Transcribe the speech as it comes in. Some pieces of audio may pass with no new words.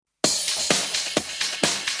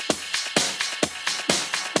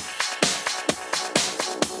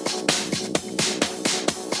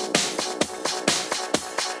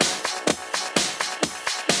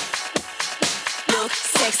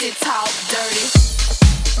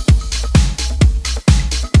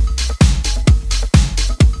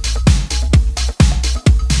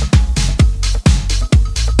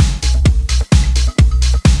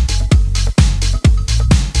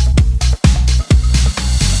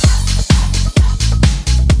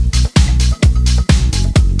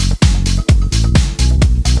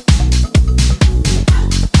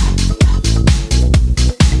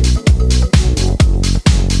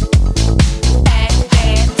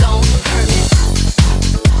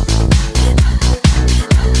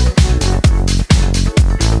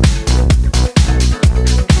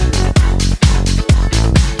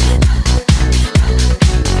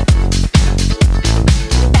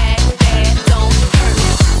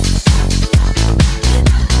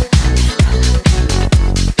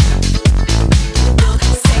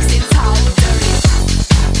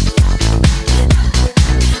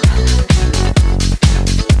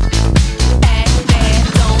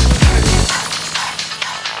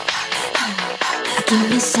Give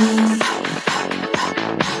me some.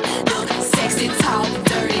 Look sexy, tall,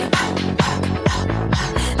 dirty.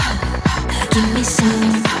 Give me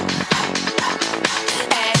some.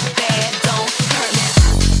 Act bad, don't hurt me.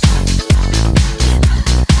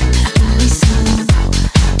 Give me some.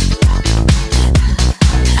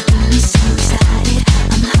 Give me so excited.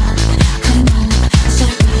 I'm hot. Come on, I'm so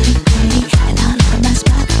pretty, pretty, and I'll look at my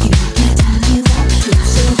spot for you anytime you want to.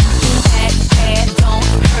 So Act bad, don't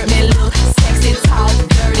hurt me. Look sexy, tall,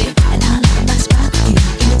 dirty. and I'll look at my spot for you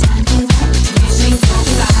anytime you want to. She so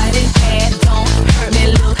excited, bad, don't hurt me.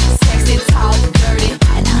 Look sexy, tall, dirty.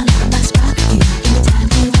 And I'll look at my spot for you anytime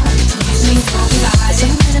you want to. She so excited.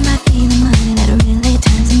 Some girls it might be the money that really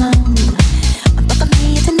turns them on, but for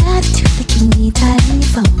me it's an attitude that keeps me tight in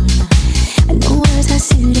your phone. And no words are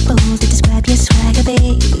suitable to describe your swagger,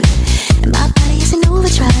 babe. And my body is an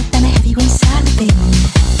overdrive, and I have you inside me, babe.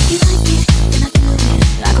 If you like it, then I do it.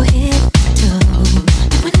 I go head to toe.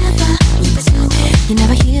 And whenever you pursue it, you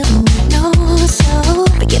never hear the word no. So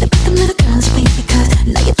forget about them little girls, baby, 'cause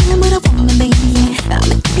now you're dealing with a woman, baby.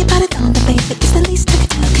 I'ma keep your body down, the baby. It's the least I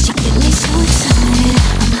can do, 'cause you get me so excited.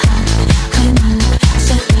 I'm hot, come on,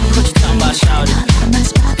 so pretty. What you talking about, shawty? I'll look at my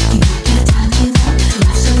spot for you anytime you want to.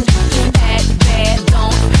 So Act bad,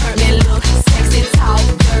 don't hurt me. Look sexy, tall,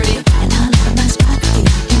 dirty. and I'll look at my spot for you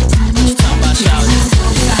anytime you Talking about, want to. shawty? So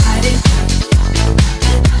excited.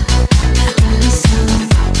 Give me some.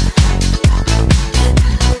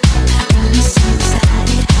 Give me so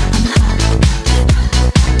excited. I'm hot.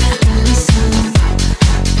 Give me some.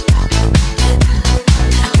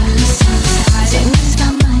 Give me so excited. Say this is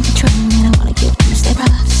about mind control, and I wanna get loose, they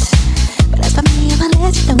props. But as for me, if I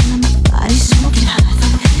let you know, my body's smoking hot.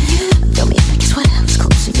 Throw me a pick, it's whatever's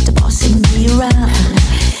close, so you're the boss and me around.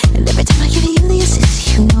 And every time I give you the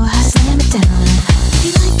assist, you know how to slam it down. If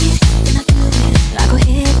you like it, then I do it. I go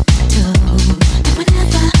head to toe. And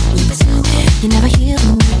whenever you pursue it, you never hear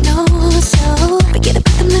the word no. So forget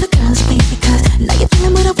about them little girls, baby, 'cause now you're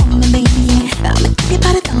dealing with a woman, baby. I'ma keep your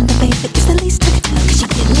body down, the baby. It's the least I can do, 'cause you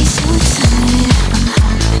get me so excited. I'm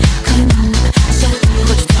hot, come on, so pretty.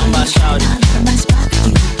 What you talking about, shawty? I'll look at my spot for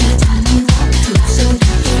you anytime you want to. So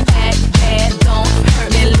Act bad, don't hurt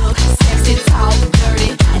me. Look sexy, tall, dirty.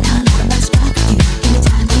 and I'll look at my spot for you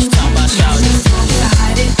anytime you Talking want about, to. shawty? So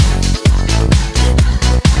excited.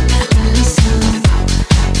 Give me some.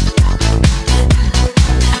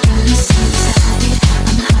 Give me so excited.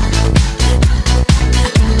 I'm hot.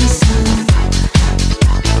 Give me some.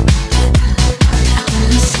 Give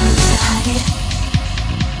me so excited.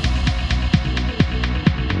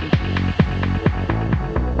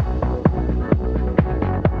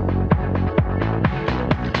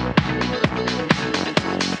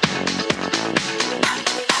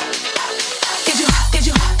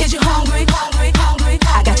 Is you hungry?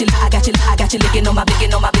 I got you licking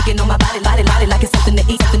on my body like it's something to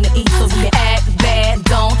eat. So you act bad,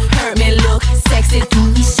 don't hurt me. Look sexy. Give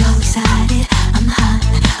me so excited. I'm hot.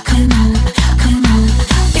 Come on, come on.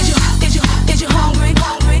 Is you hungry?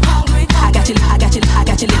 I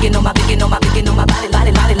got you licking on my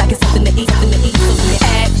body like it's something to eat. So you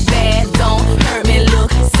act bad, don't hurt me.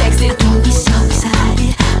 Look sexy. Give me so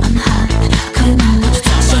excited. I'm hot. Come on.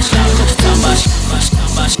 So What you talking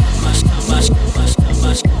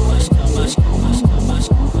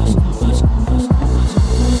about?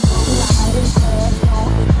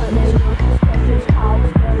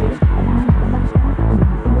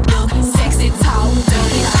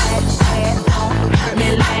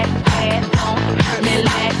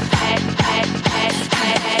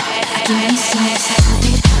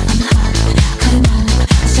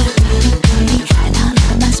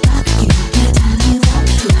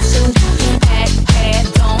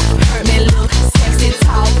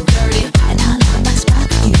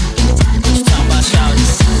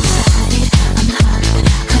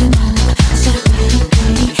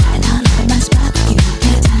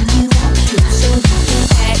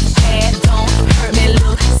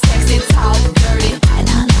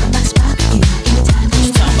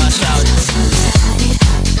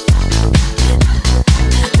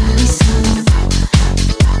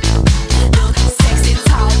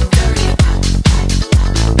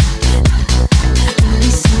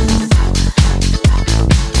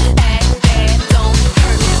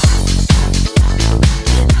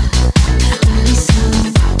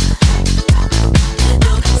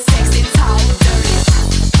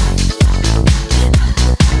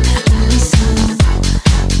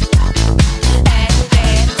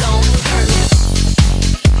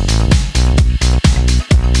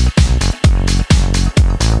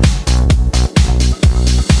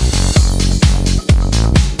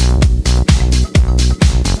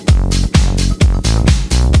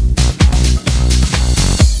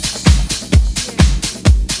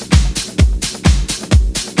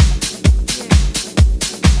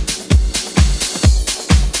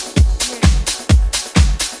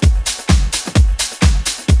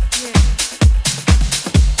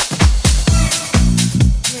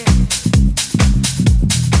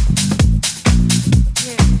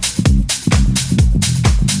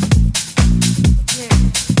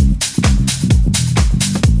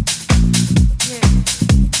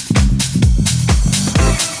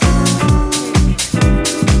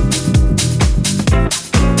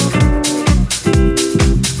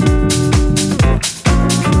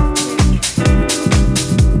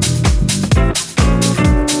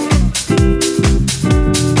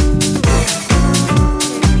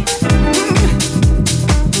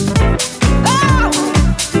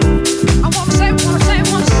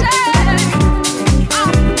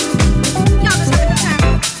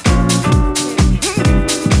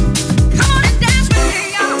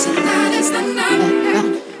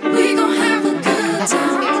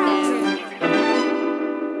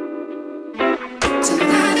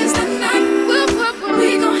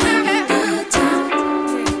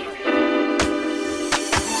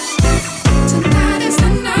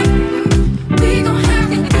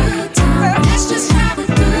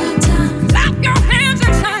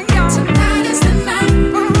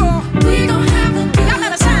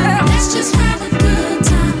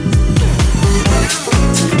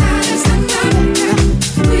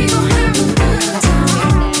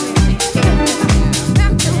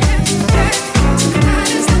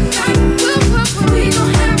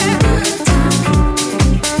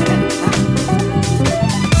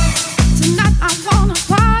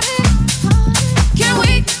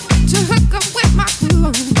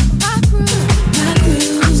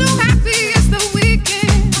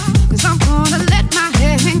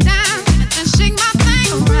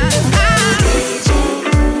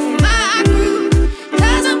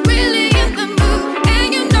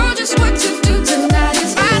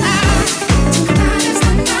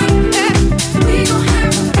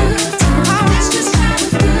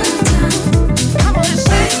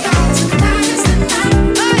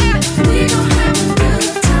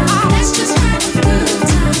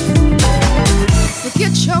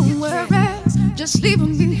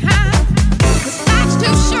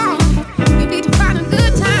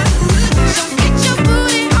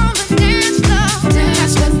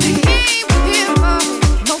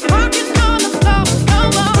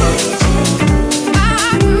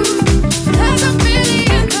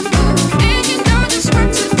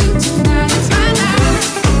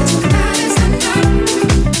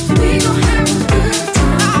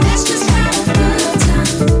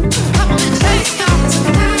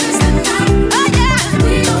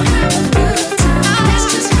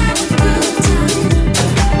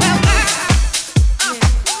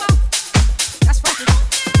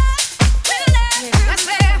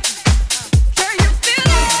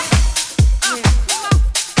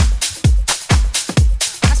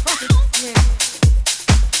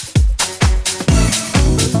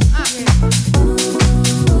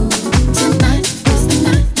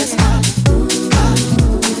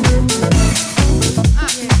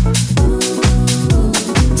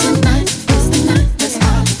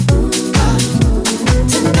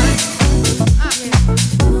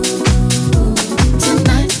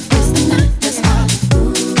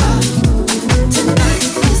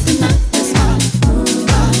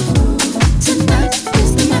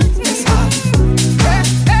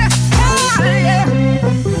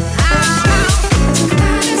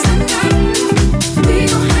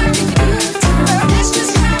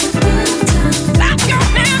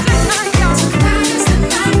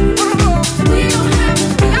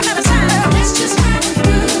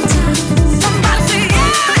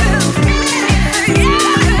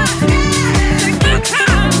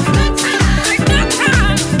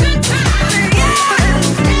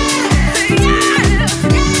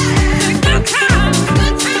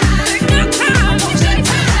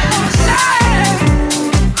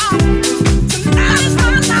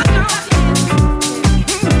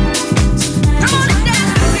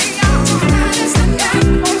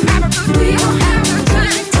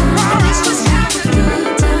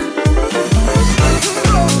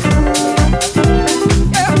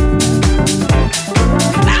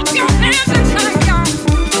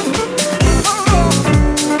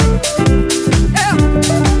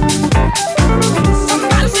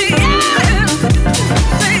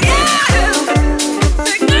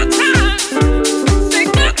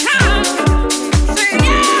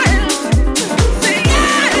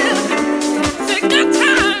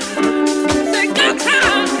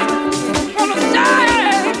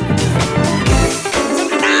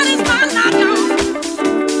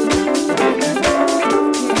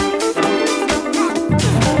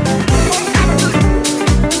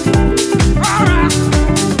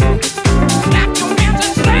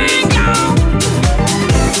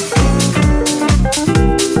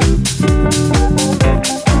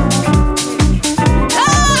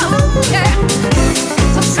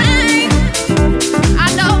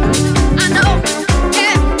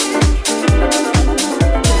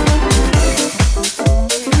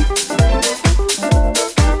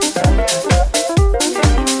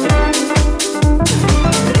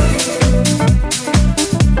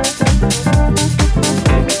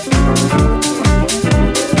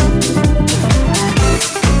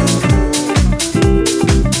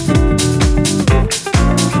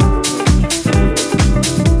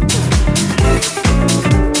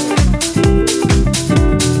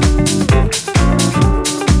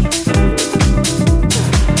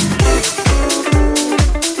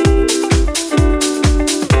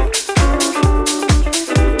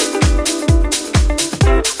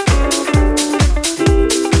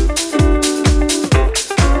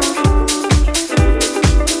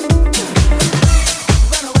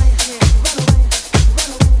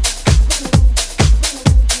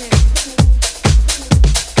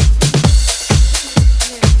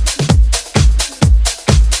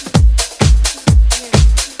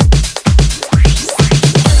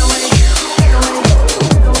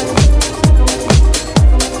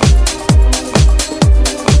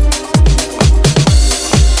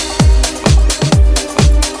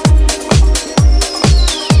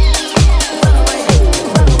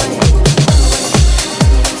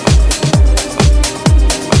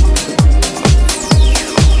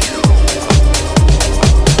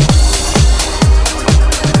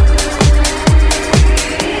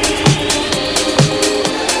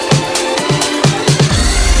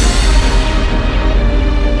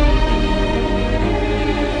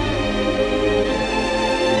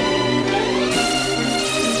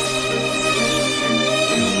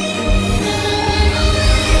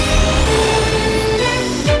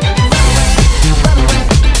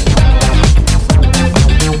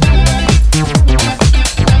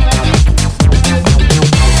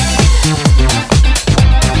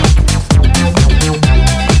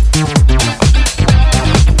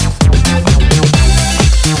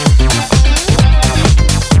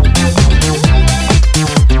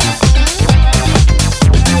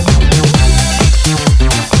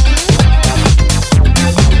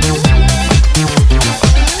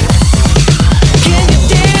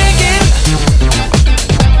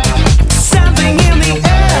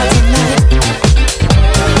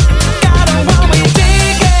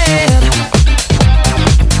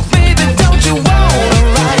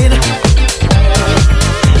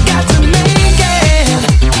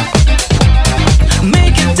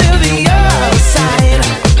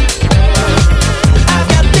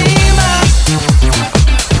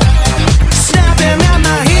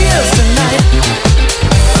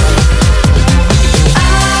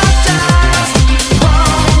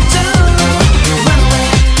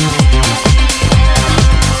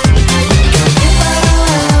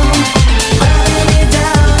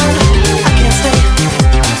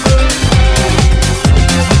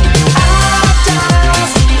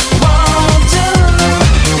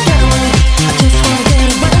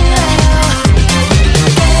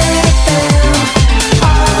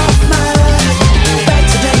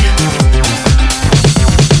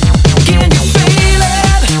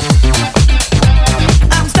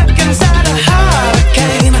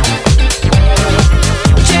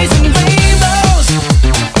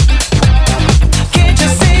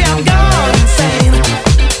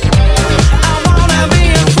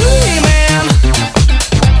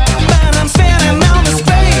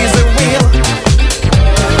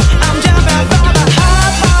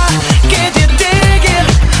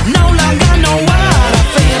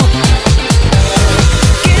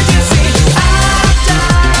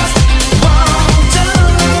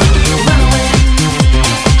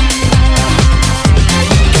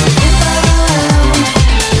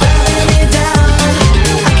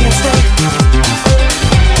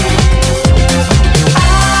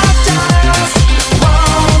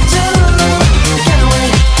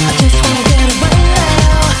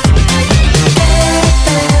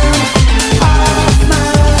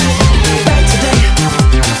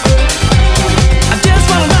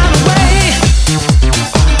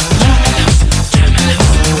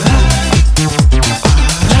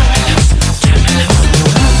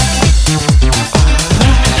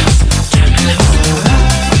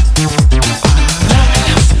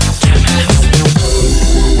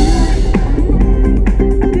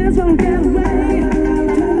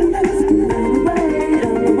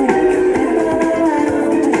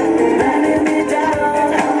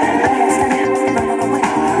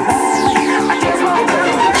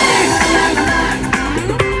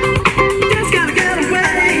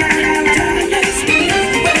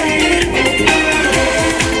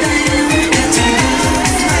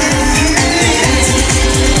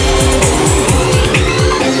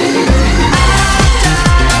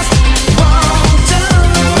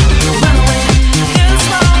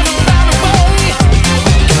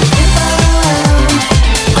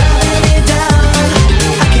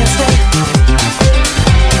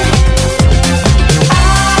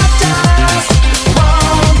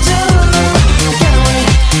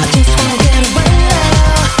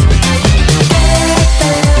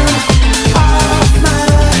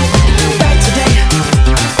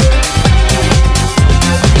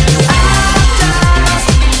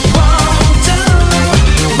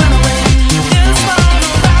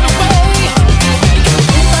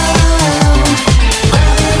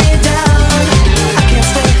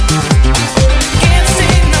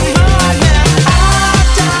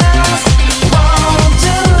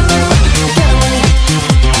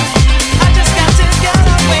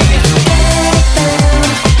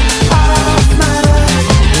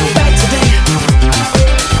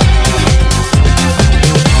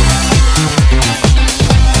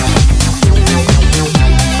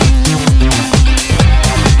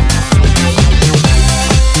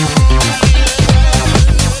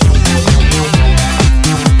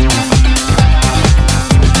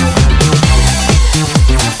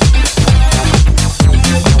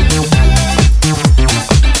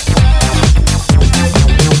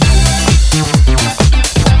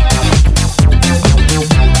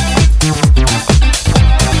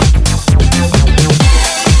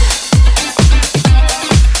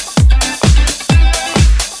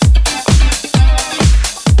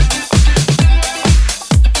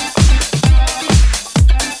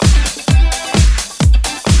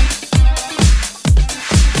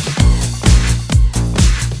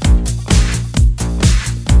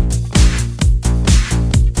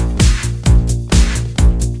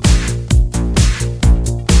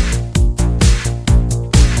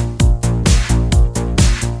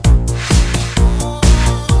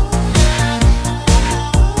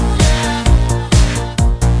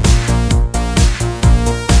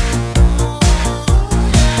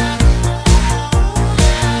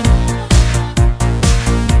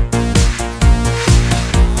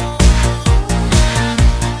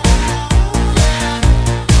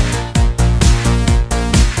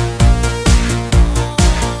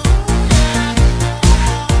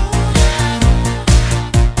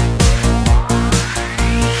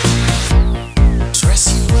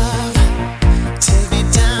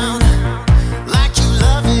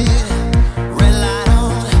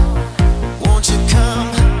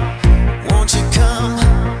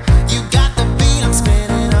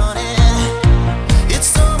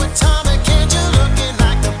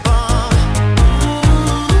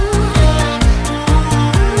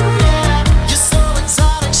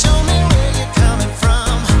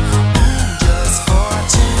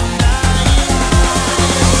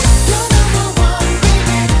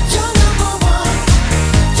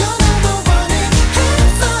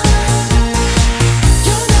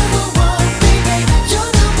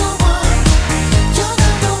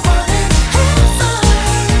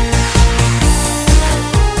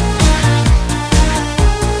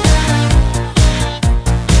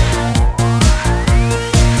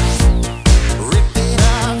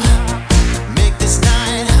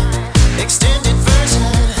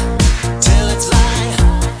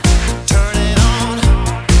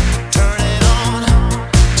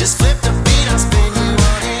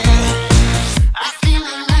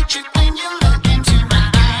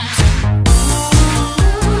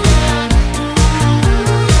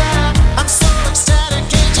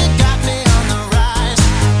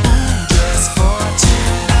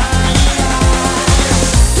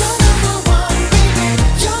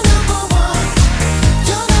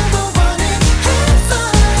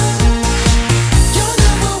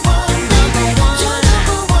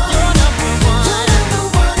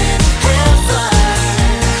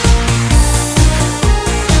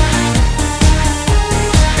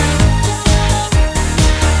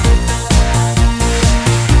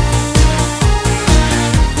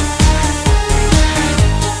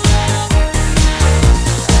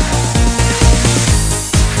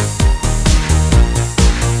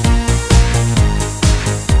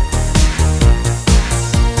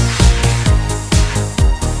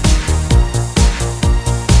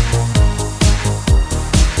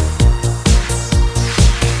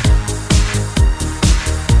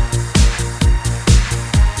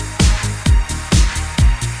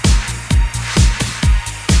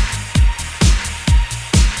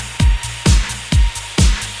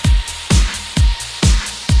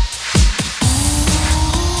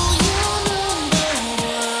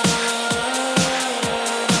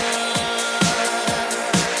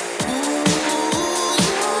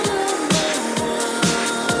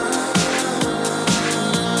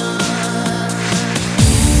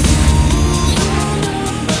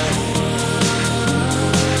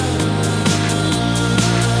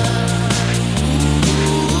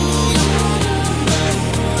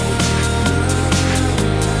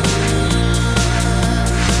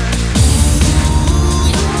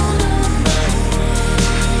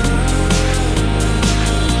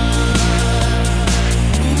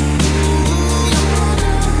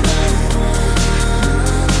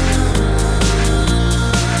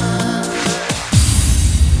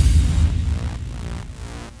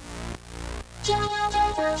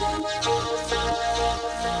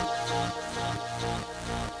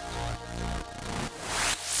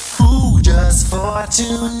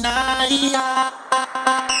 tonight.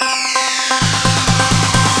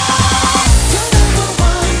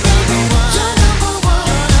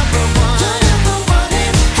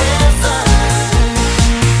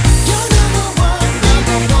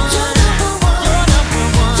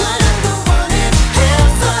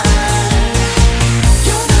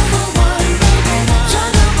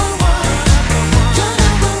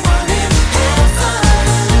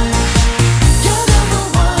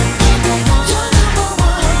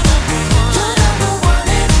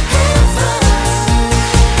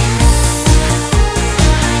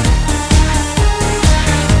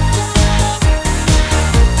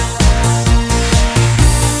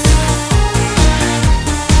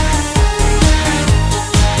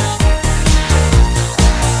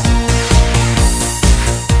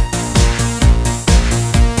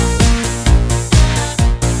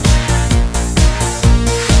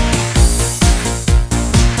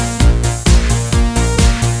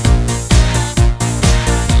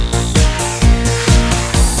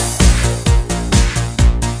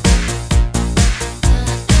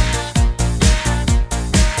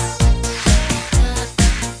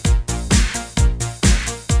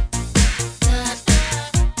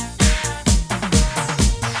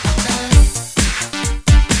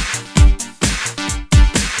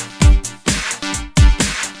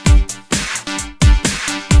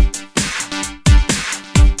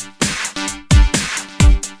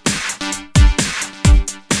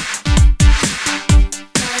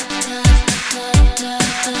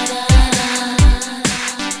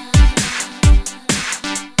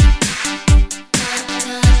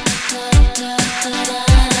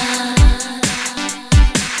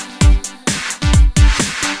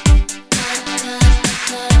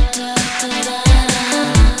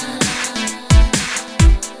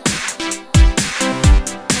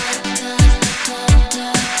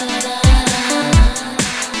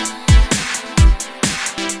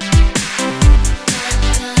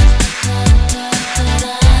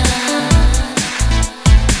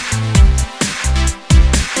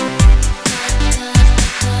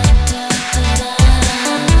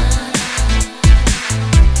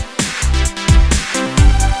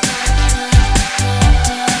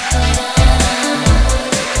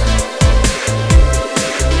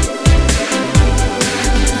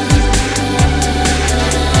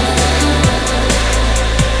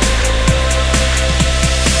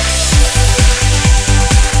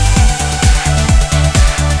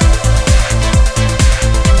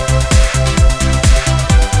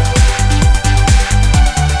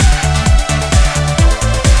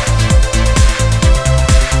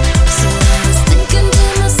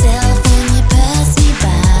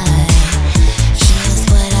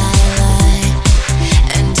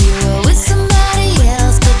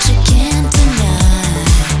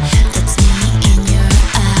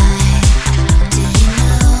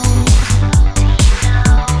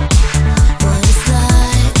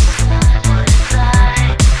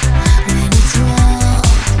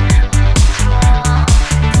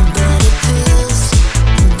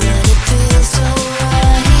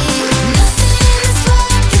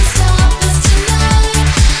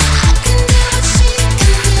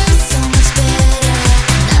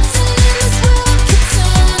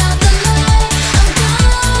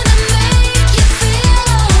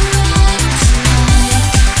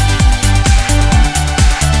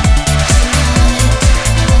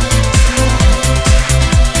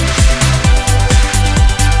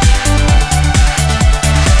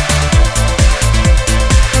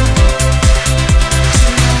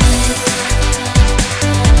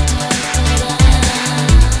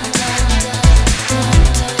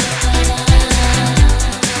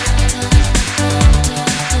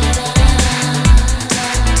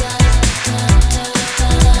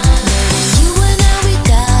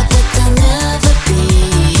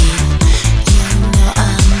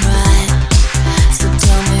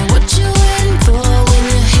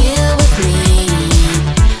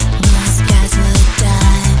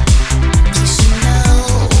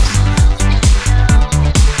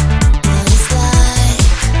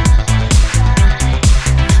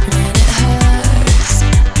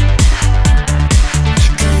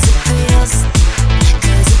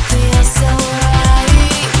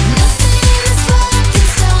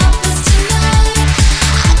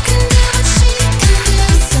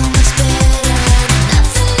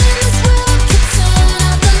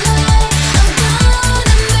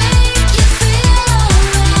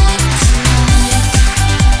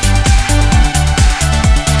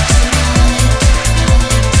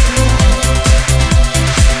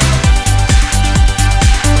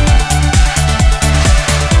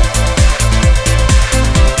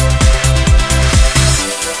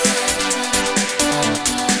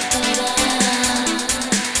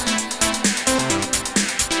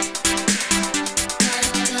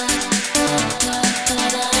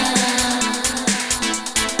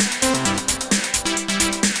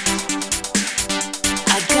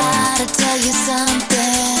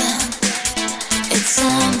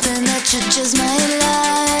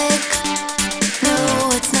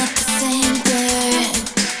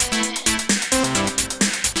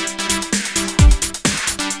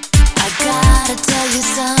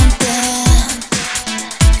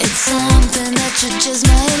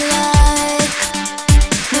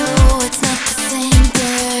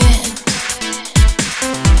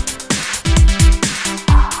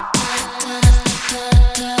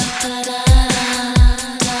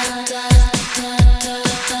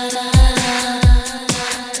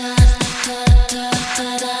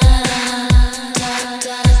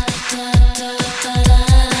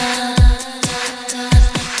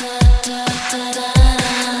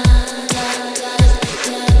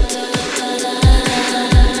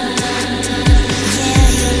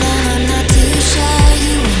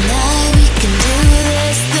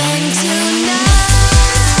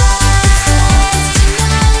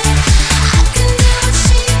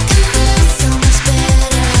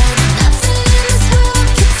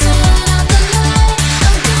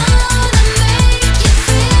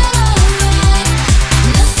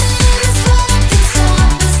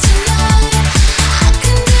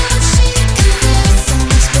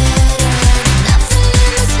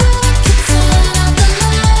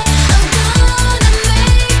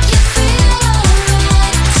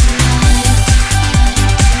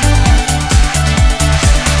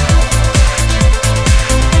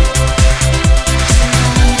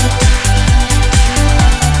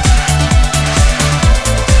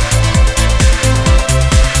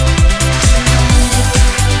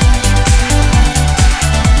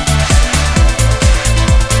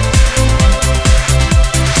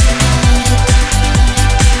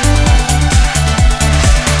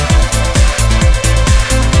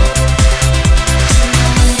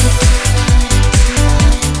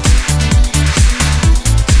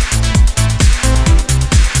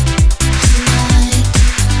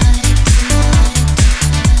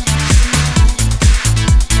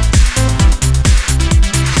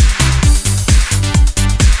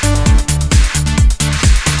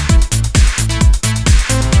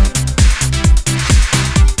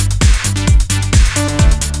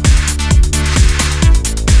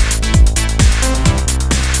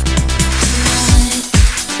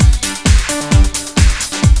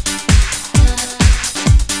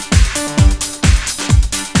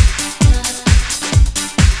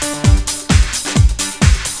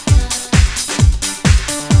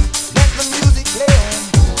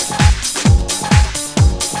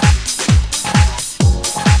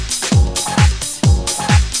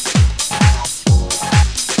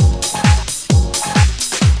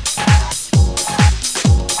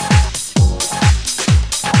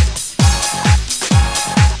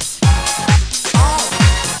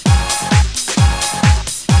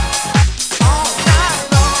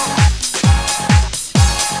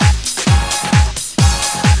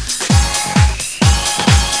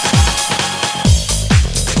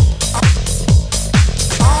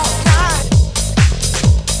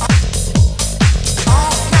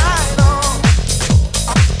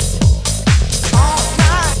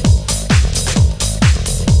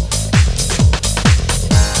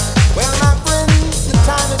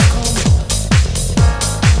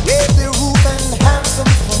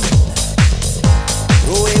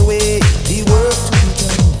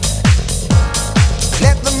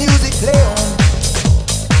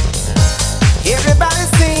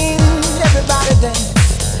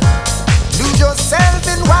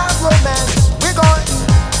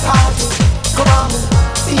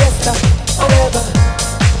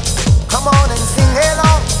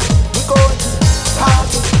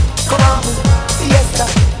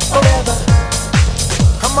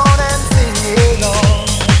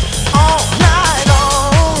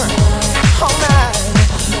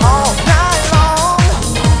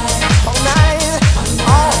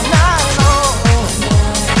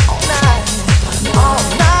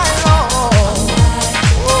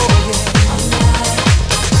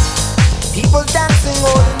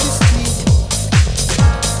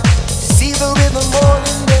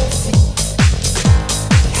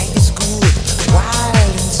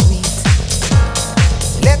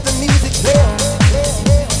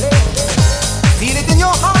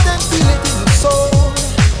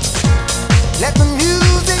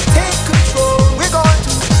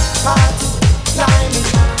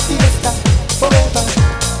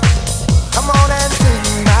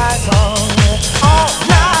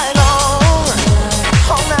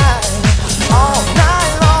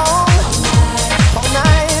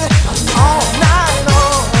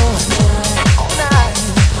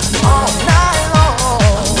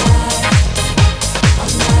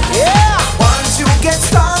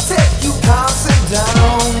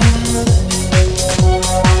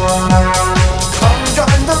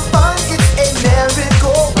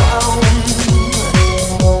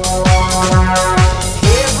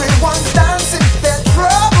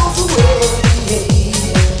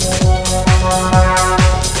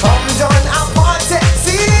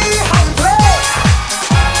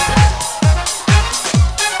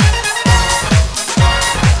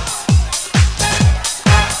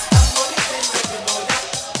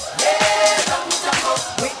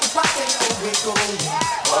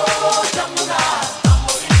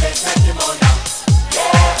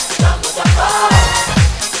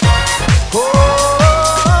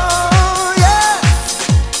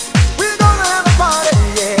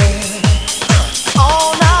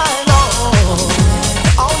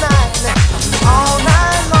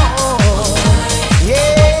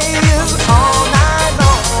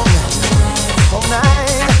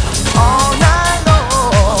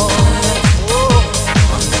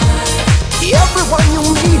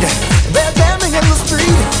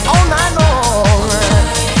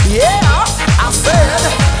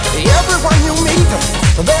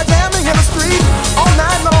 jamming in the street all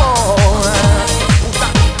night long.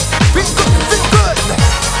 Feel good, feel good.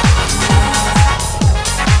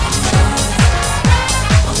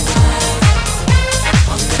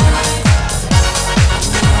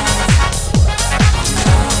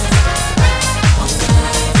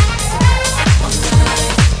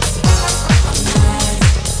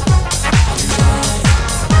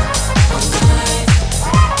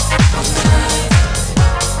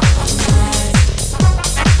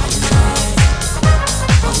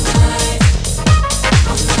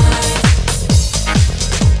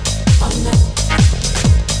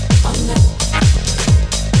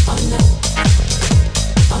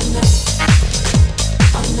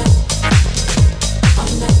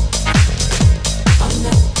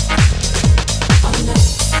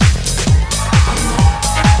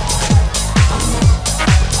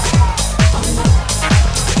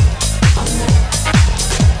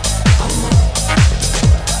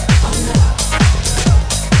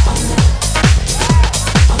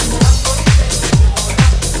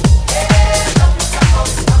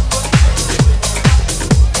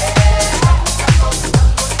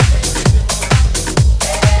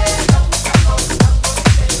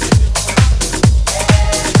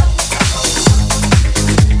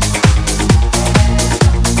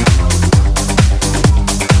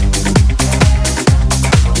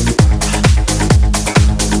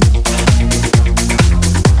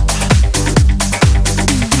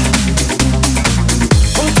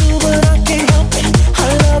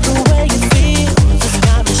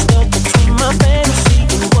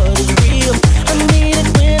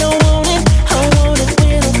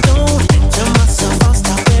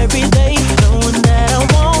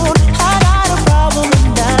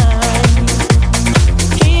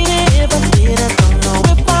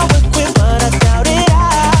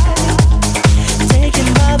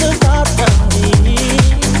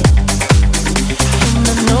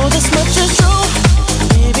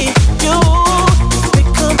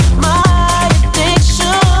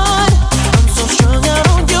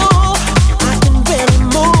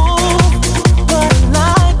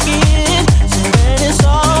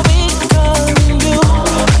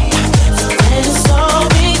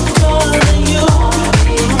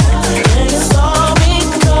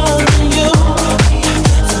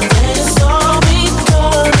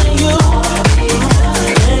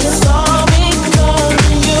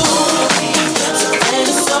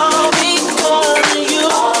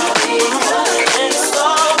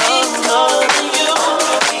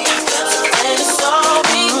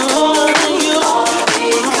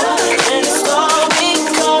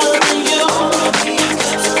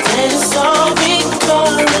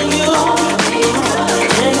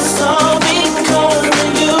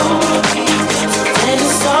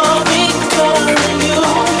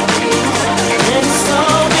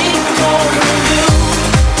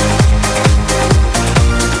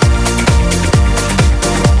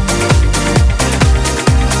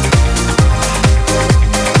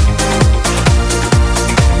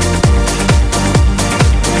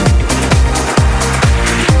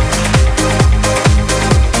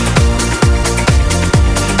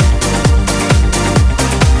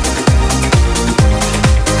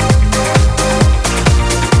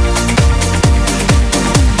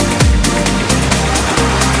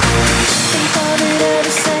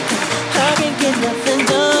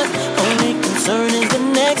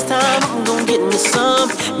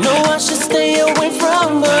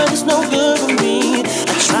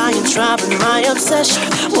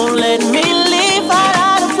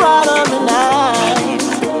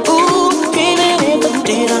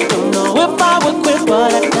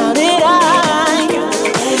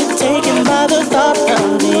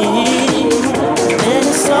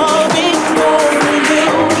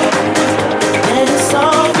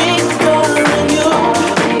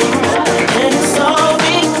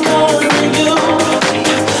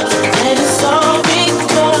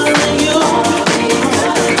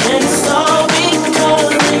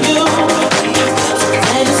 You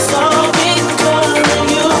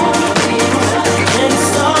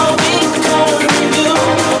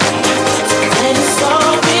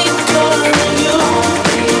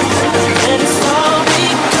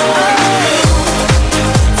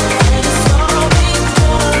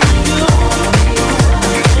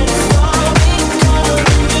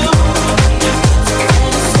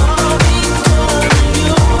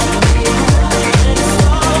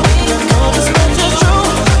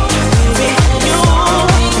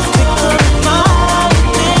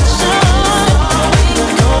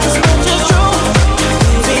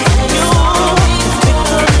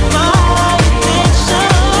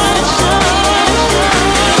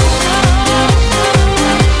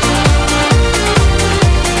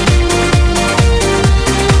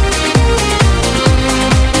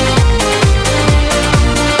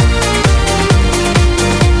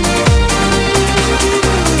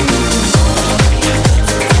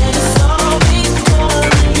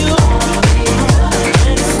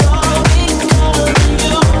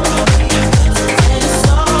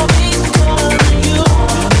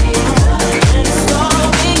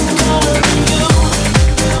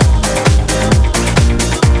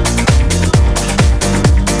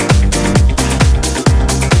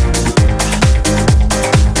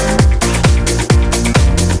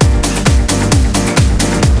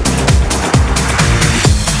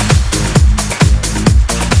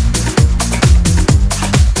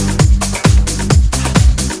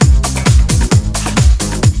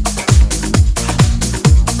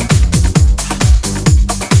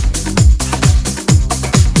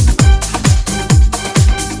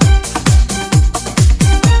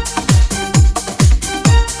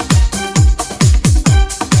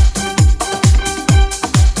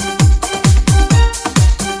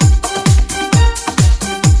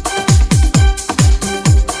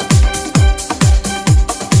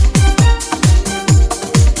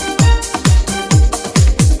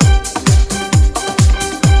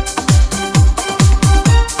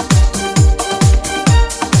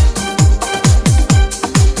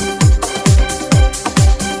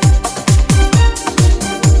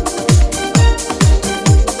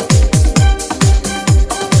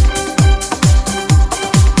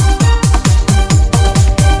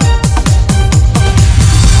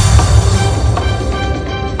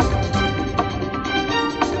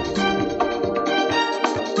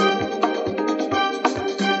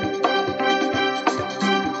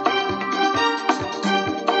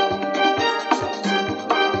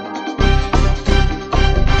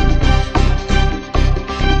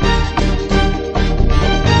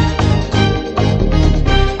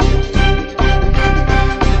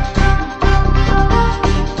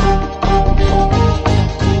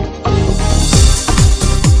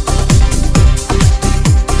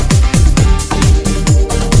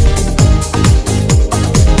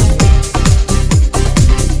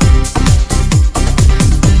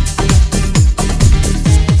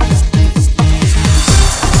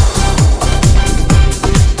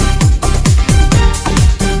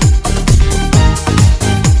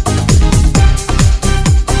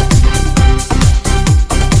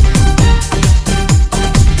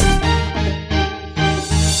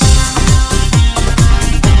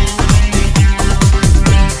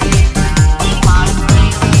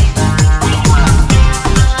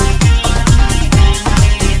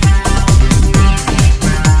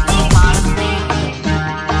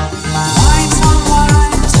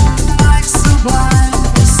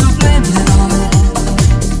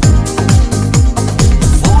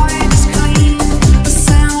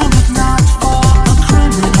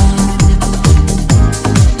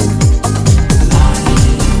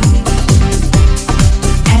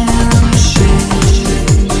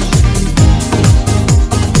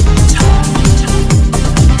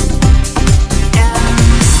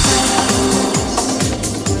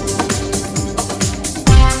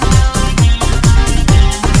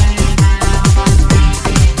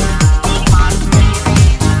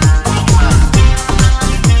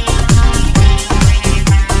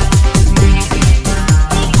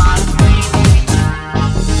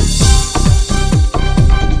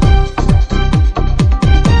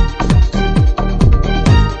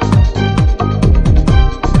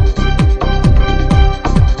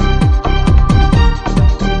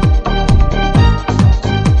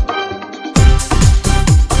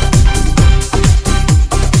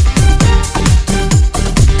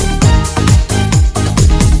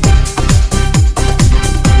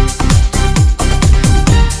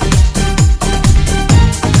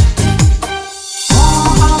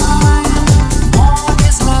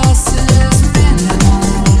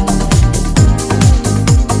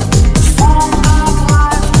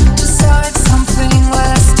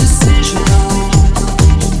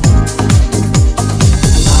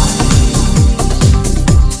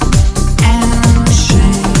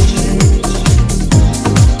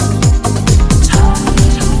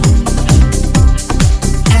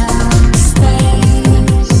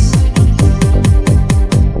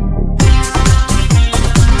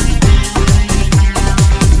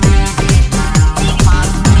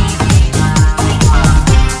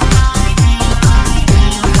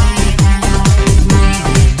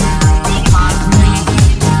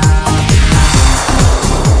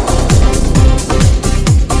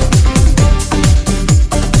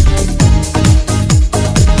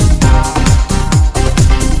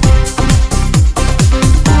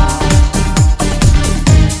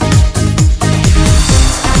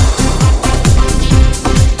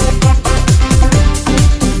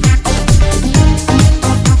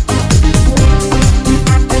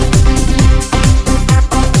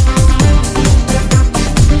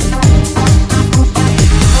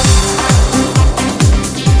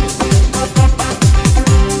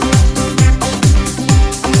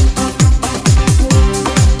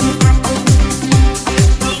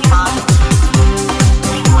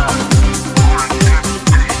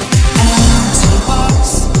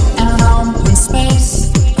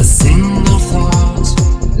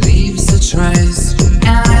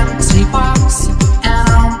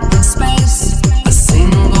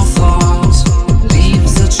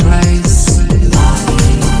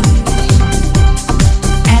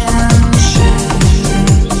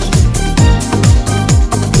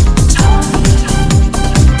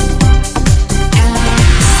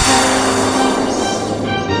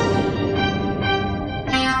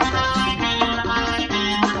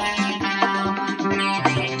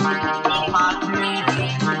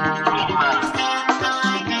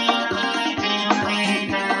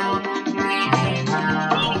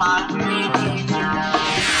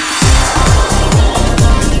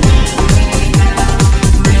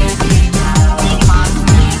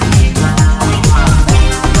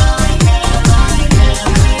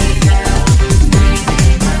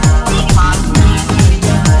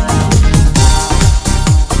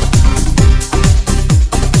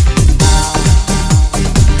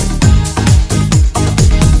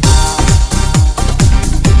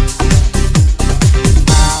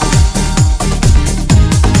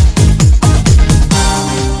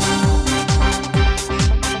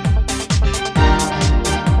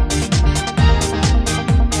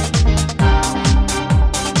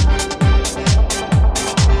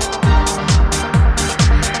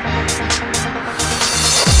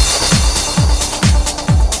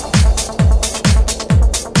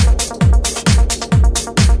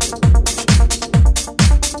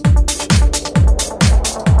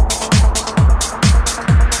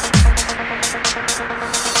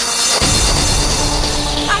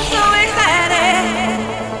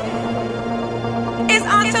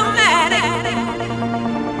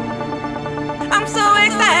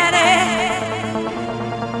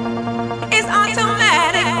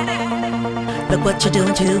Look what you're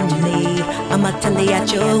doing to me. I'm utterly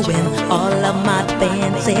at your whim. All of my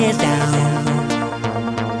defenses down.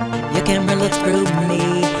 Your camera looks through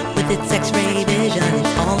me with its X-ray vision.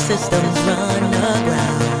 All systems run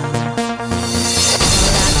aground.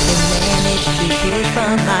 All I can manage to hear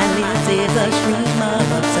from my lips is a stream of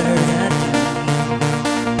absurdity.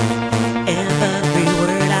 Every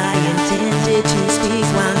word I intended to speak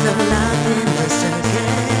winds up locked in the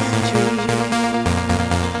circuitry.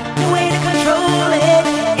 No way to control it,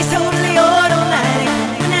 it's totally automatic.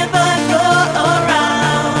 Whenever you're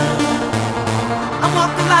around, I'm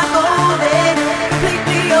walking like golden,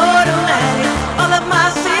 completely automatic. All of my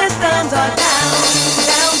systems are down,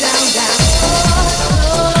 down, down, down.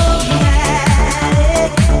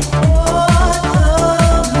 Automatic, automatic.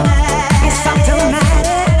 It's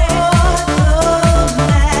automatic.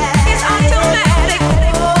 It's automatic.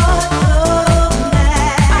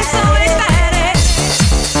 I'm so ecstatic.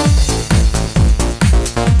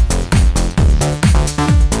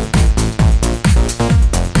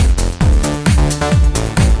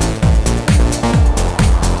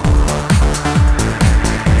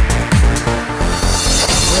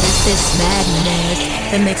 What is this madness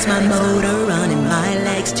that makes my motor run and my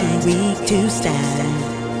legs too weak to stand?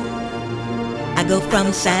 I go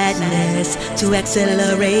from sadness to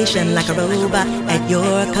acceleration like a robot at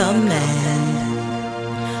your command.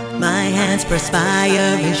 My hands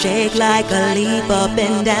perspire and shake like a leaf. Up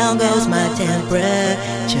and down goes my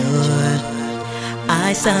temperature.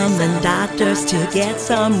 I summon doctors to get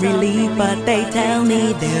some relief, but they tell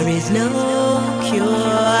me there is no cure.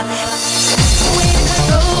 No way to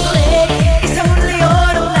control it, it's totally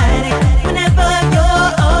automatic. Whenever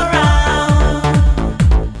you're around,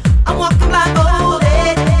 I'm walking like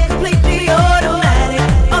golden, completely automatic.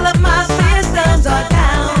 All of my systems are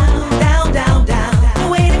down, down, down, down. No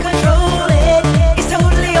way to control it, it's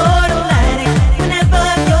totally automatic. Whenever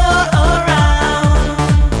you're around,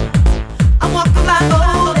 I'm walking like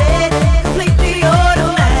golden, completely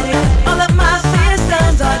automatic. All of my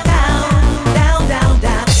systems are down, down, down,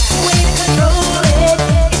 down. No way to control it,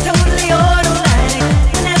 it's totally automatic.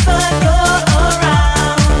 Whenever you're around,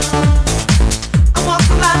 I'm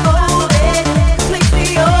walking like golden,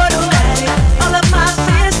 completely automatic. All of my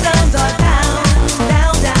systems are down,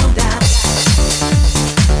 down, down, down.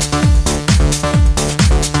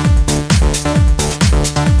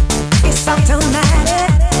 It's automatic.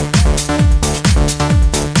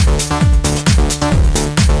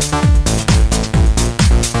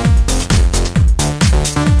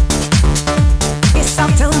 It's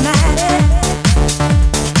automatic.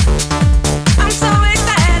 I'm so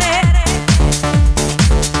ecstatic.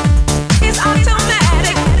 It's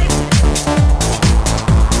automatic.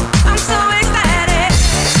 I'm so ecstatic.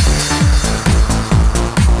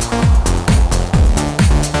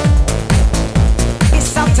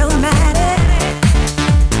 It's automatic.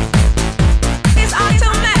 It's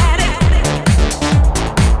automatic.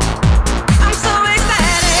 I'm so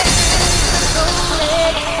ecstatic.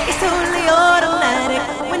 It's totally automatic.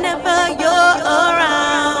 Whenever you're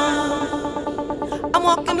around, I'm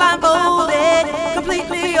walking blindfolded,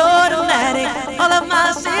 completely automatic. All of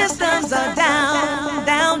my systems are down,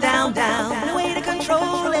 down, down, down. No way to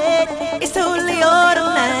control it, it's totally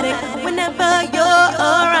automatic. Whenever you're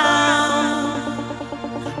around,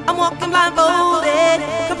 I'm walking blindfolded,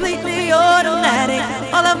 completely automatic.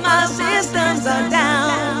 All of my systems are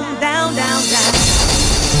down, down, down, down.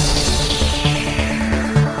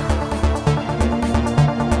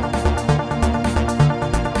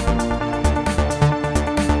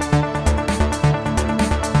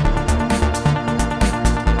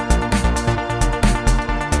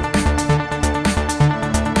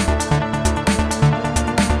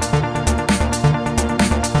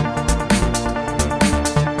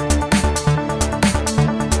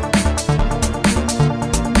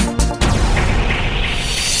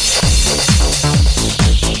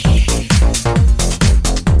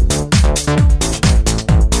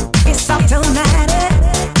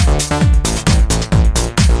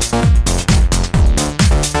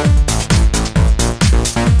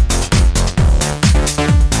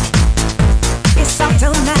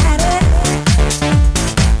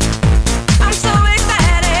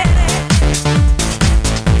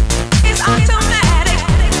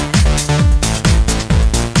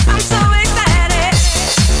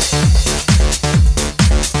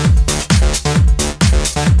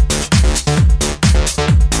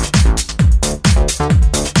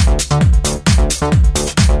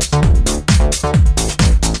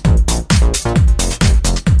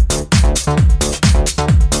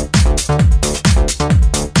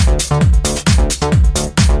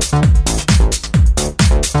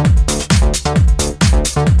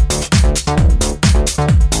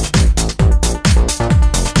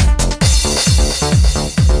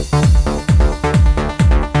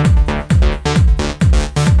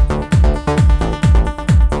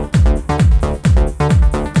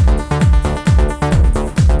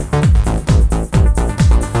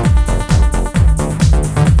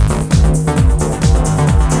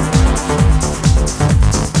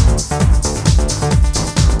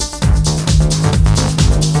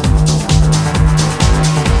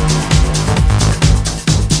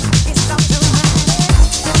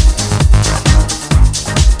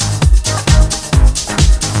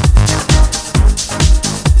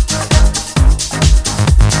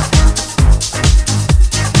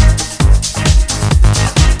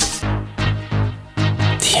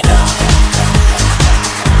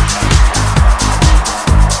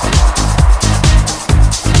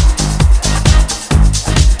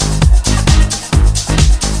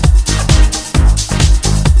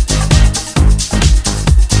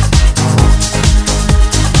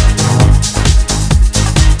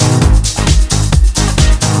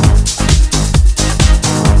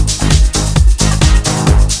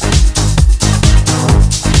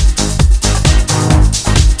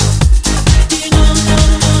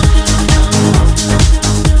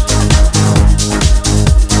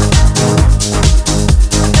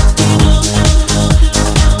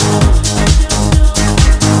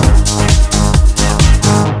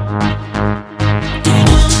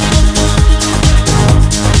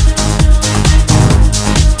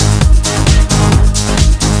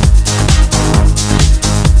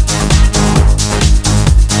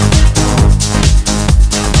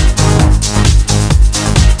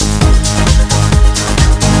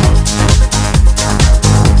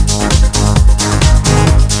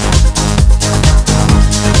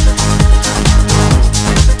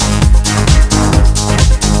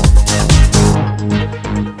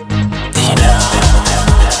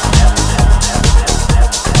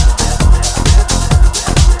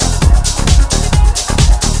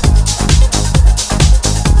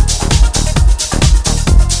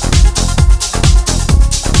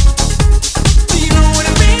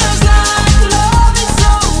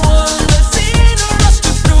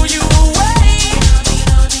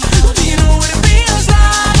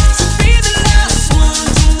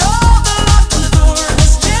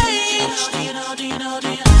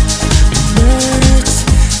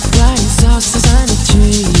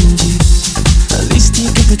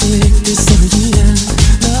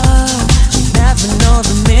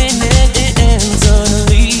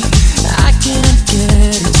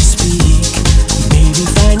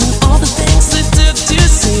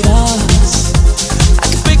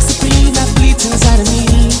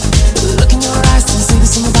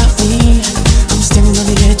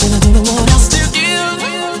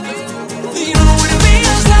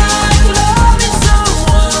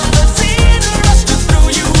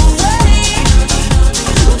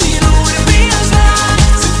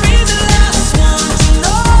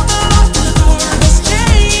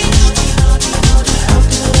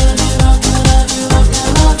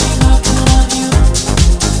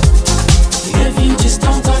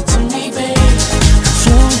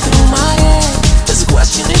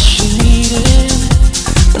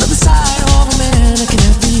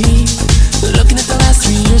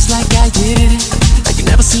 like I did. I can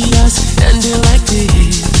never see us ending like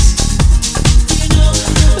this.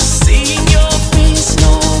 Seeing your face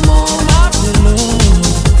no more, I will love.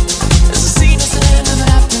 It's a scene that's never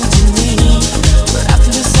happened to me. But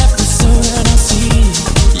after this episode, I don't see.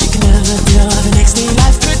 You can never tell how the next day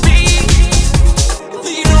life could be.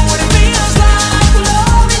 You know what it feels like,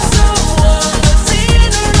 loving someone, but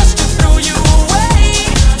seeing the rush to throw you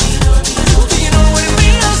away. You know what it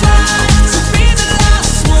feels like to be the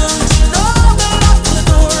last one to know.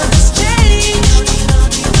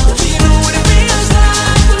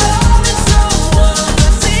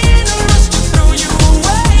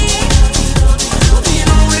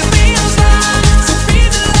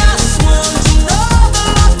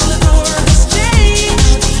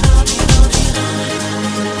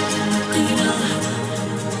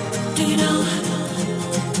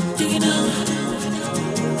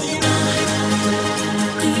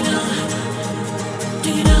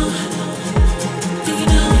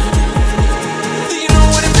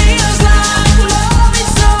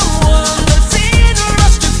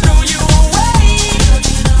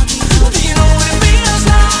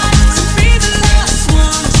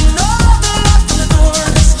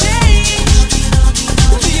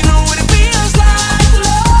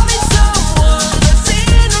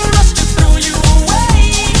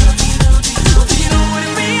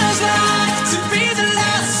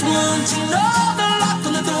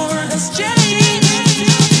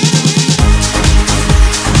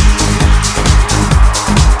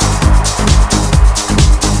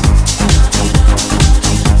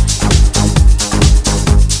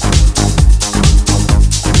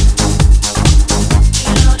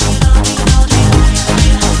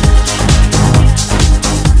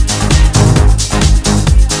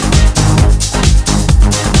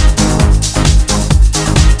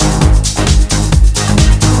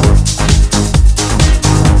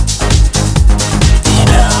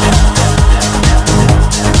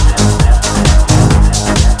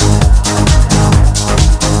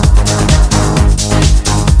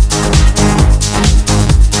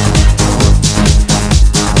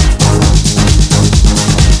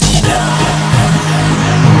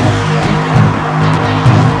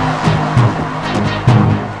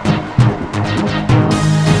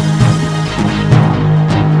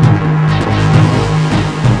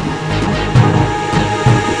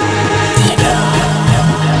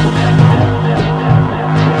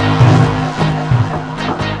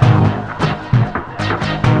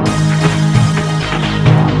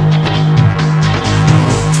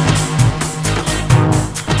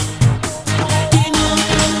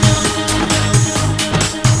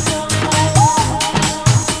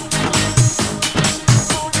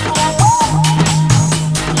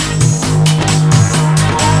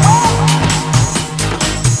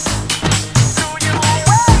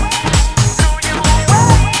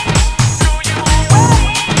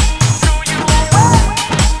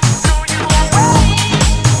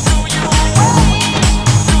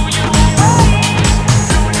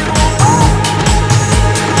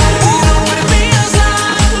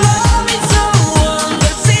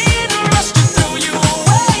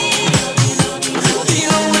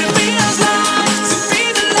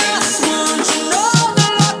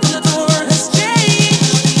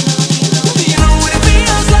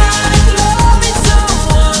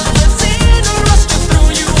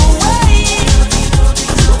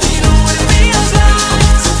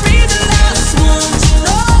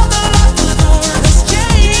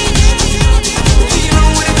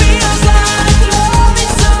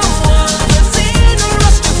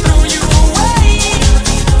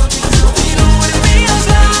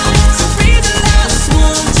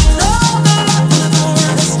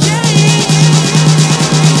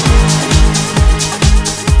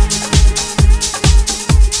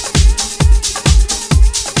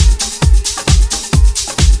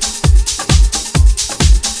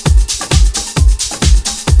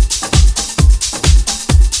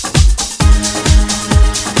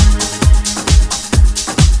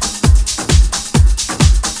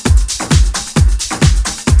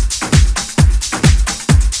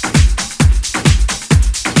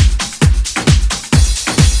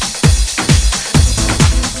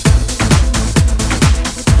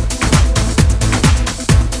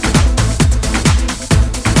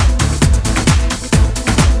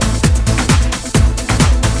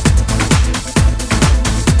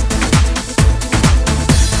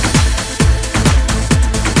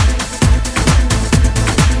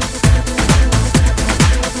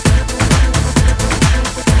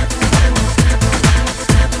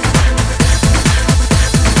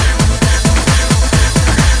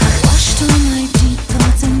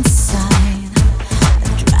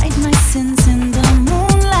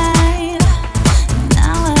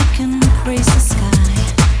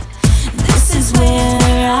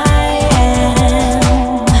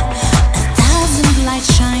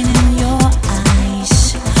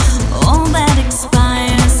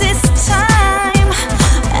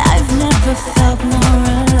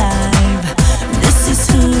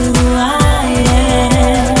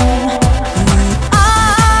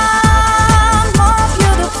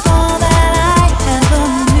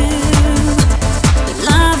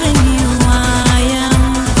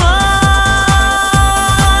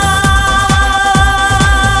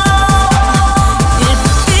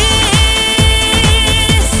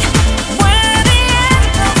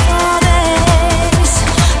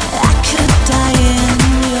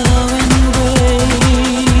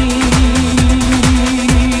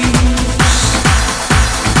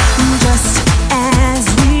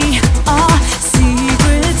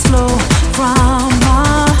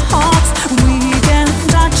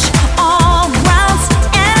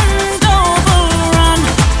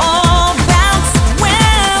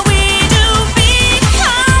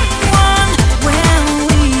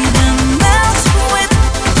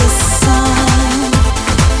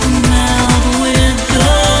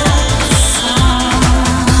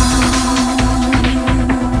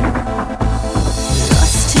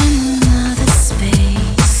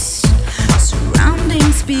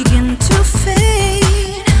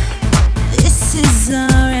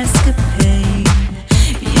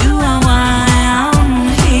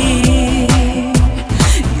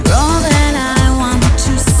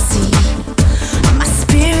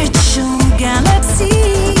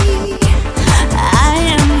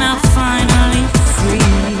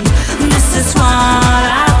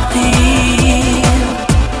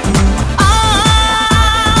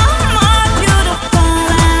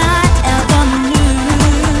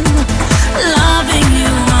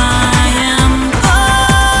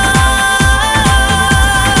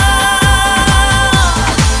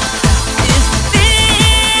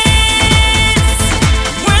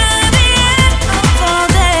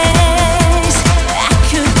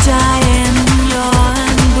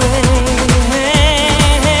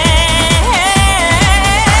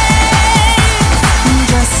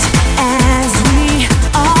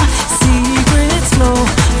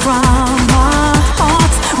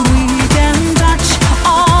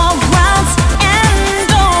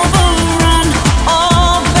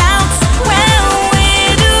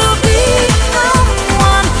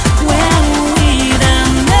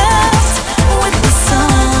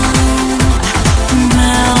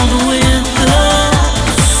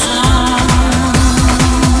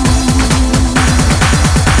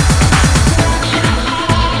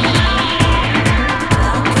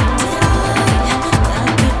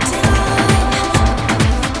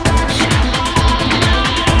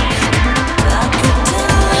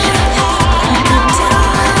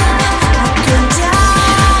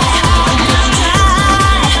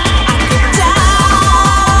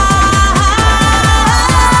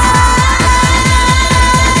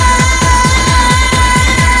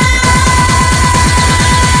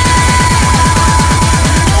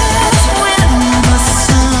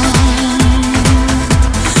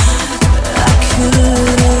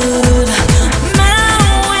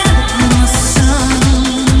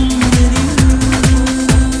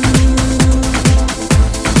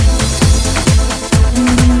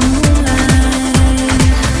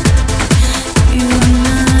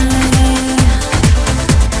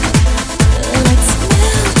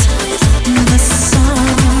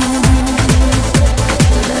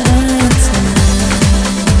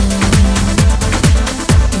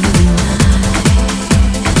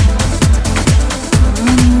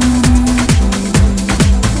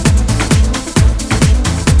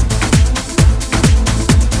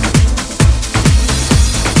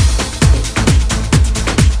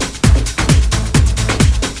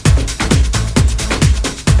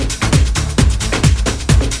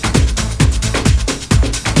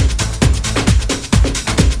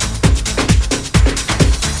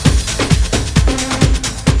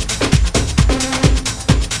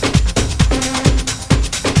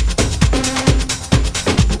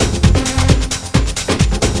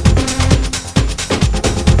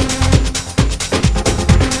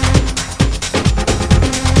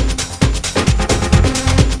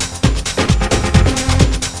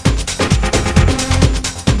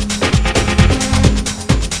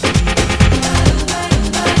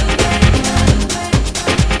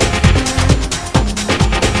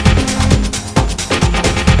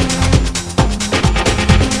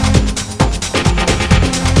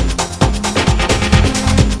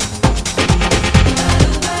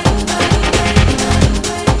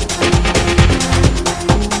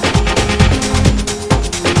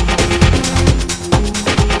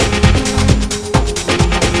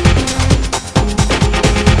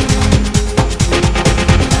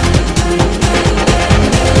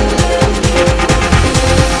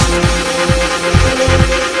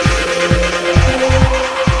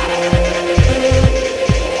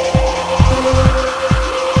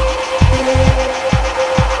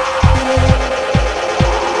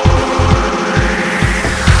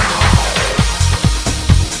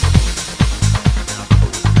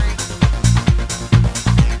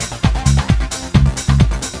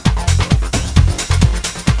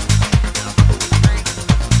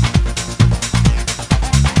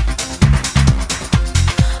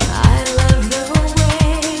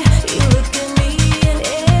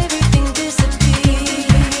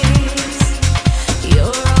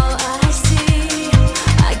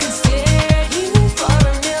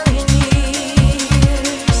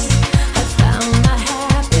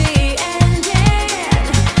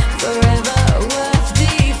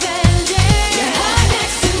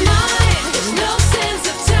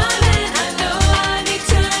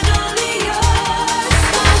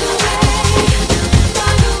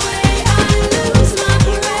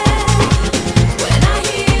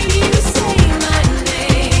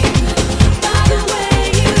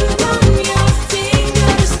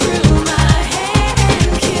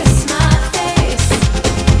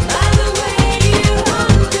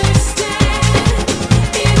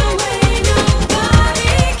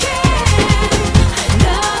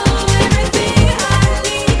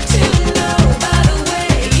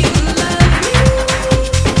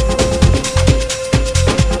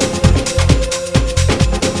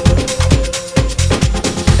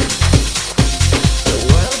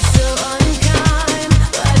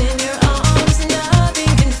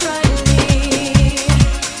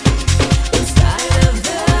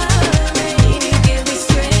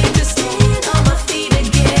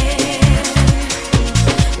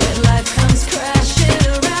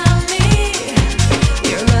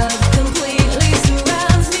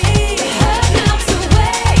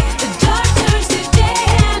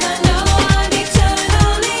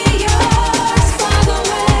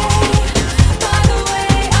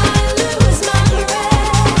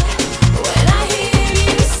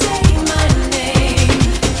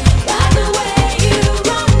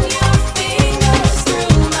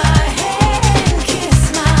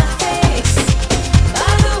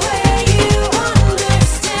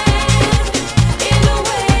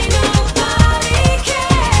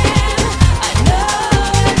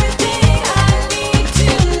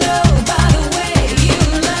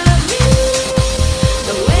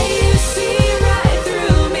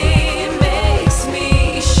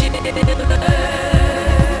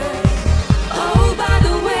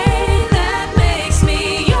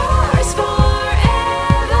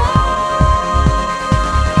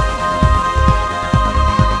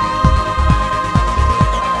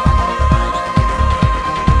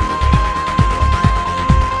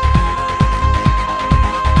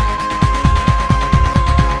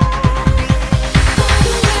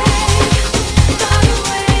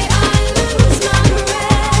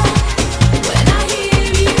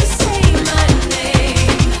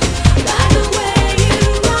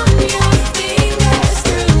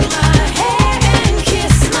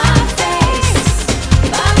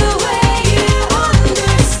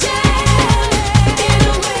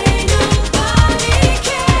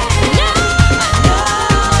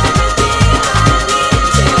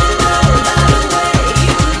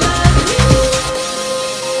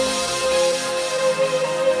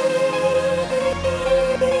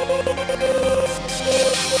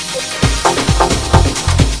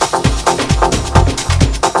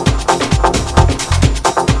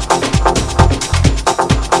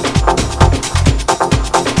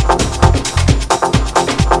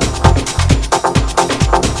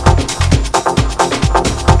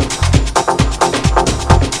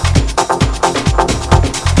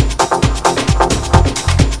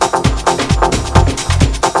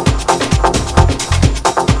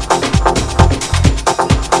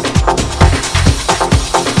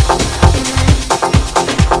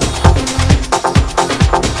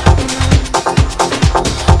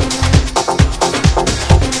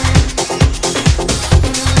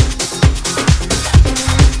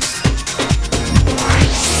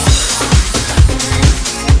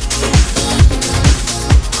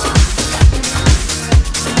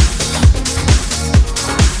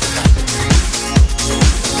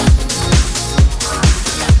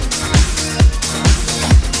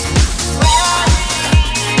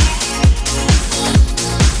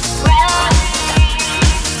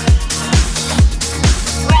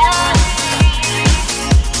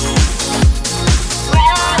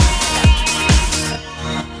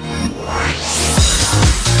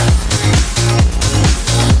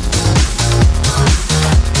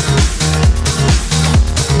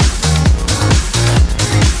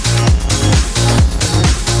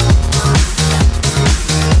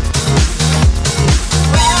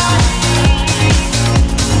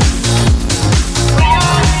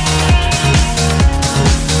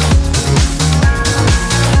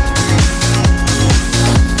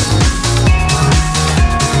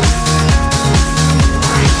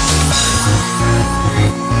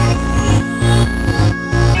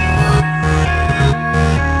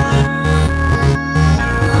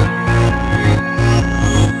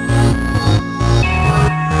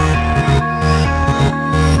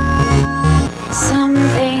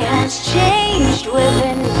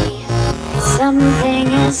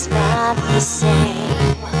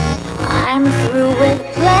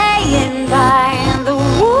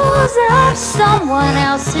 someone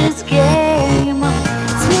else's game.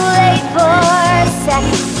 Too late for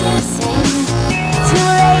second guessing. Too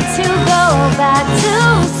late to go back to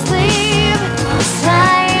sleep. It's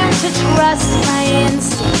time to trust my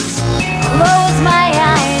instincts. Close my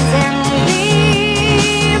eyes and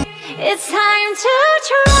leave. It's time to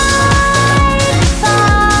try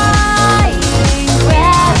defying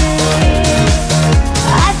gravity.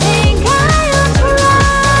 I think I'll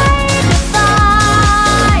try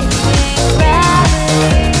defying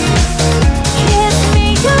gravity. Kiss me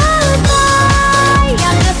goodbye.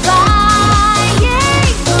 I'm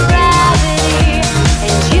defying gravity,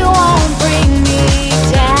 and you won't bring me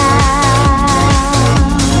down.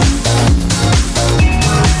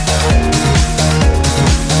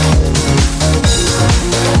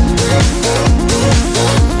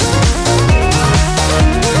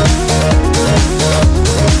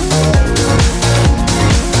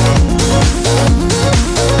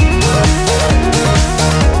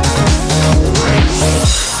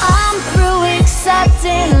 I'm through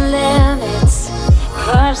accepting limits,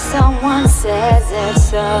 'cause someone says it's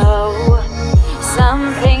so. Some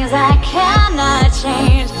things I cannot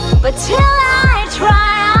change, but till I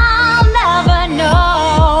try, I'll never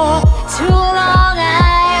know. Too long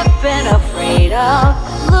I've been afraid of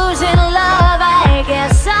losing love. I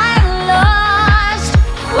guess I'm lost.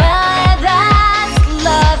 Well, that's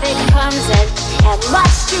love. It comes at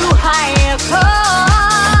much too high a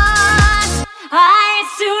cost. I'd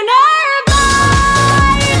sooner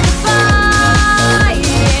buy defying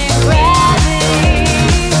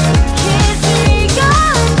gravity. Kiss me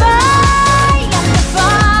goodbye. I'm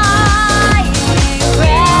defying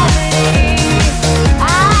gravity.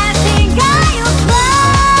 I think I'll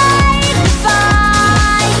try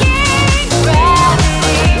defying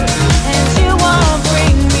gravity, and you won't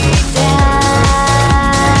bring me down.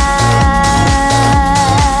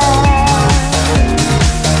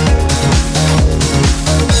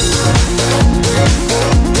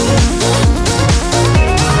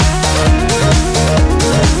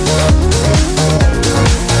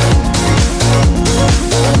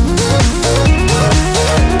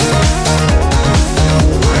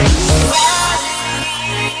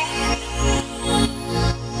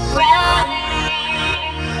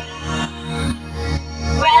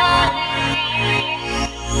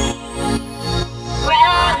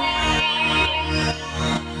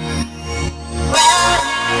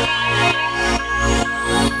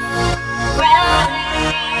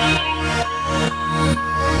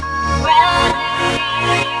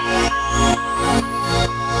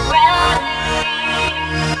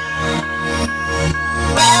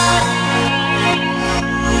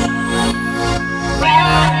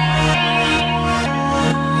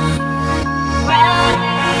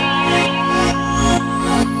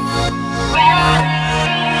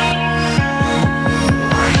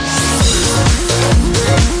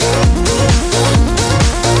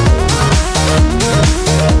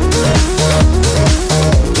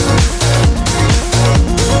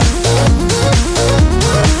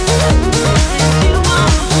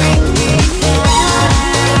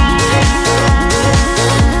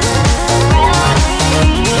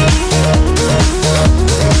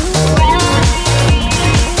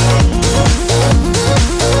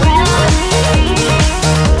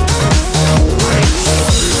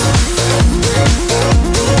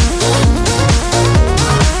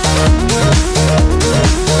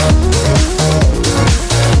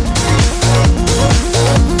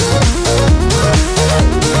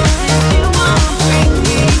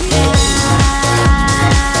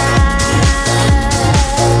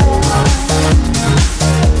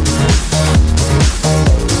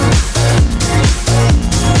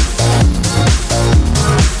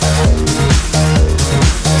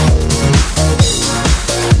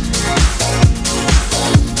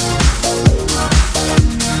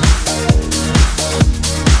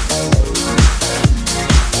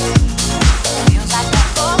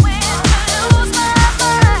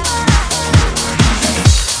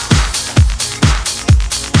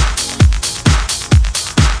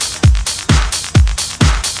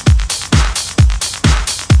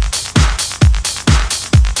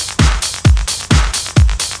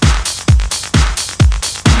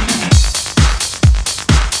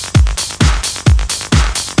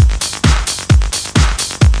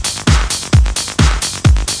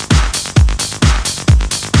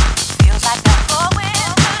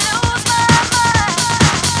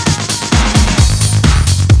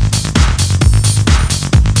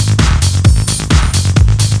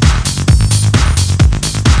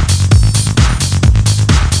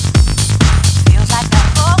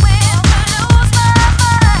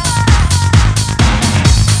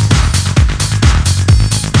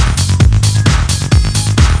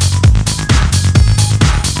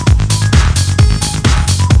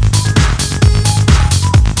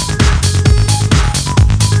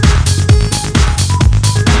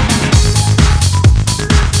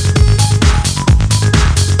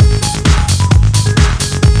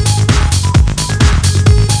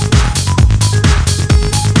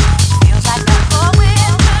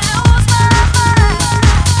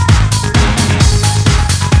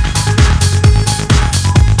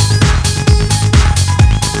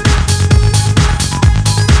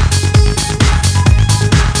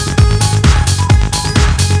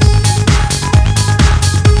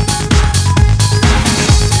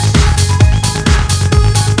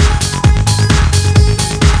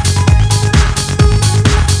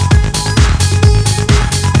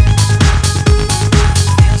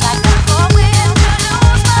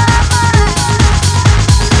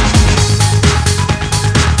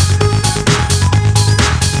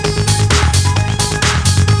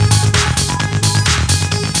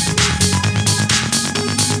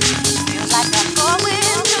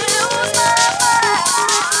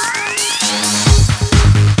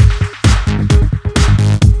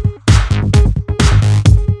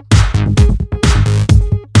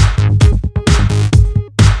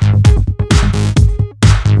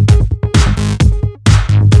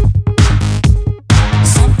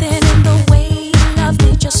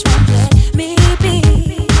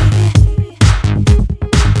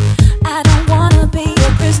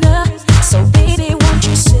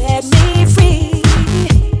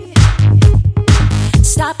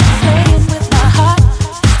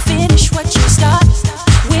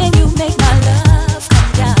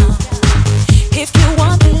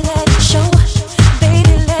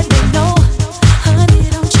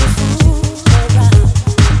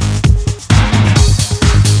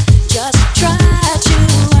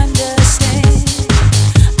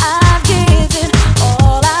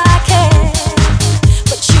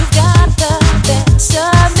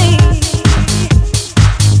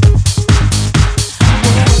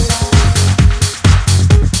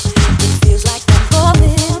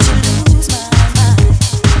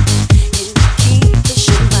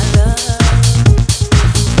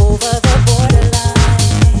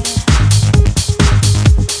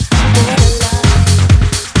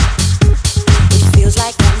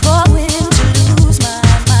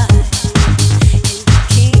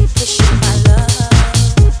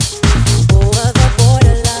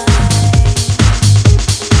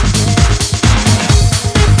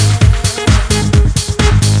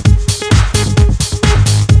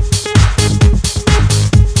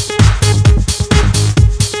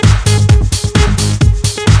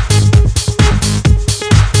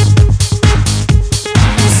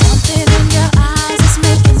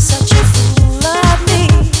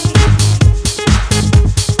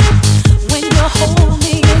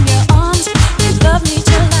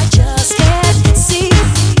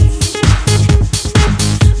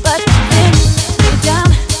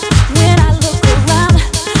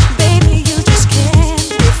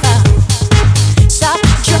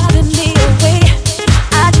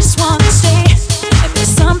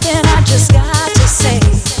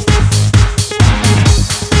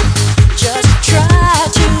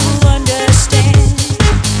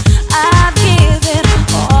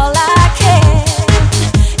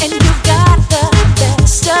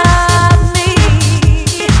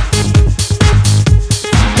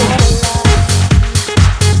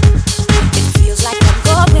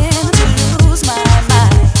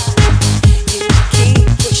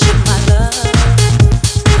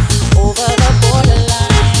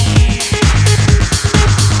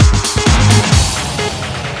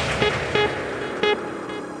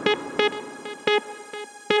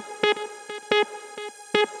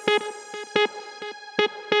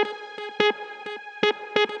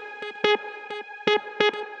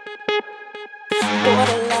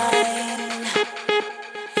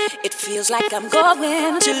 Feels like I'm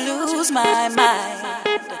going to lose my mind.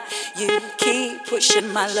 You keep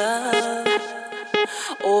pushing my love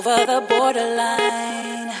over the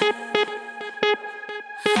borderline.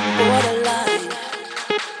 Borderline.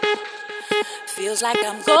 Feels like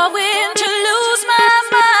I'm going to lose my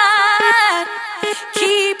mind.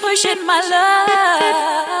 Keep pushing my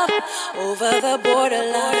love over the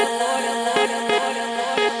borderline.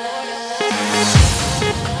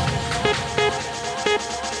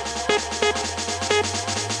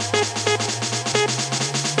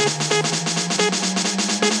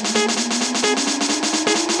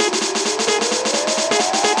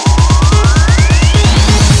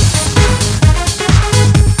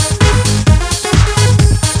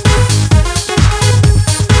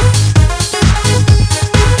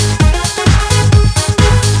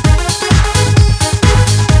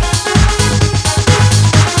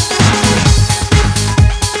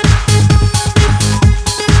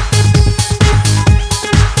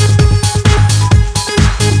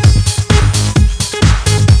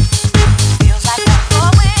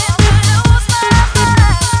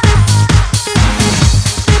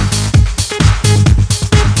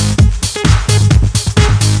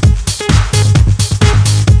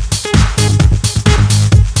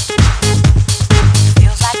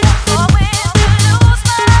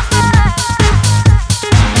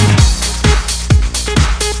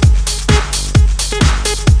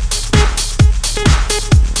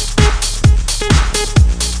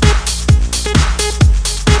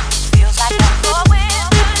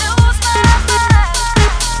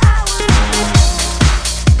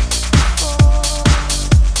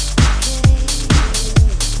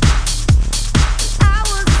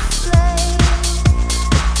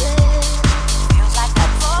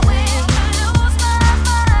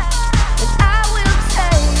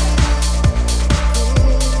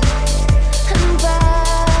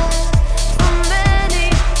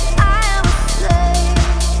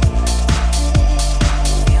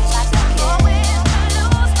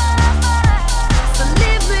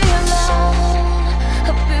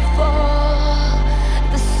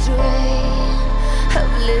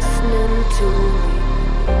 Listening to me.